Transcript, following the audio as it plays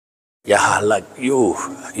Yeah, like you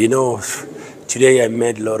know, today I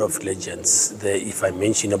met a lot of legends. If I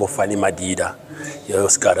mention about Fani Madida,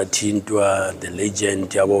 Oscar Tintwa, the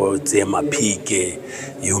legend, about Zema Pike,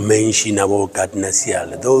 you mention about Gardner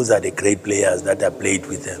Sial. Those are the great players that I played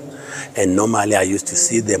with them. And normally I used to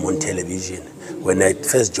see them on television. When I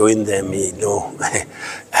first joined them,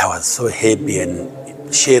 I was so happy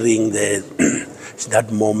and sharing that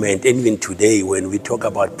moment. And even today, when we talk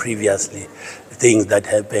about previously, things that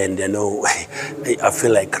happened, I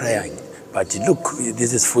feel like crying. But look,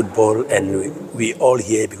 this is football, and we all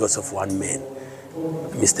here because of one man,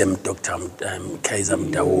 Mr. Dr.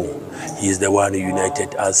 Kaizer He is the one who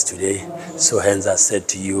united us today. So hence I said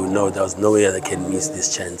to you, no, there was no way I can miss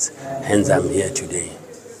this chance. Hence I'm here today.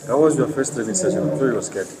 How was your first training session? I'm sure you were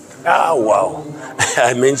scared. Ah, wow.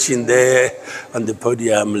 I mentioned there on the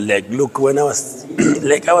podium, like, look, when I was,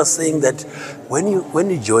 like I was saying that when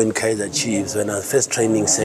you join Kaizer Chiefs, when I was first training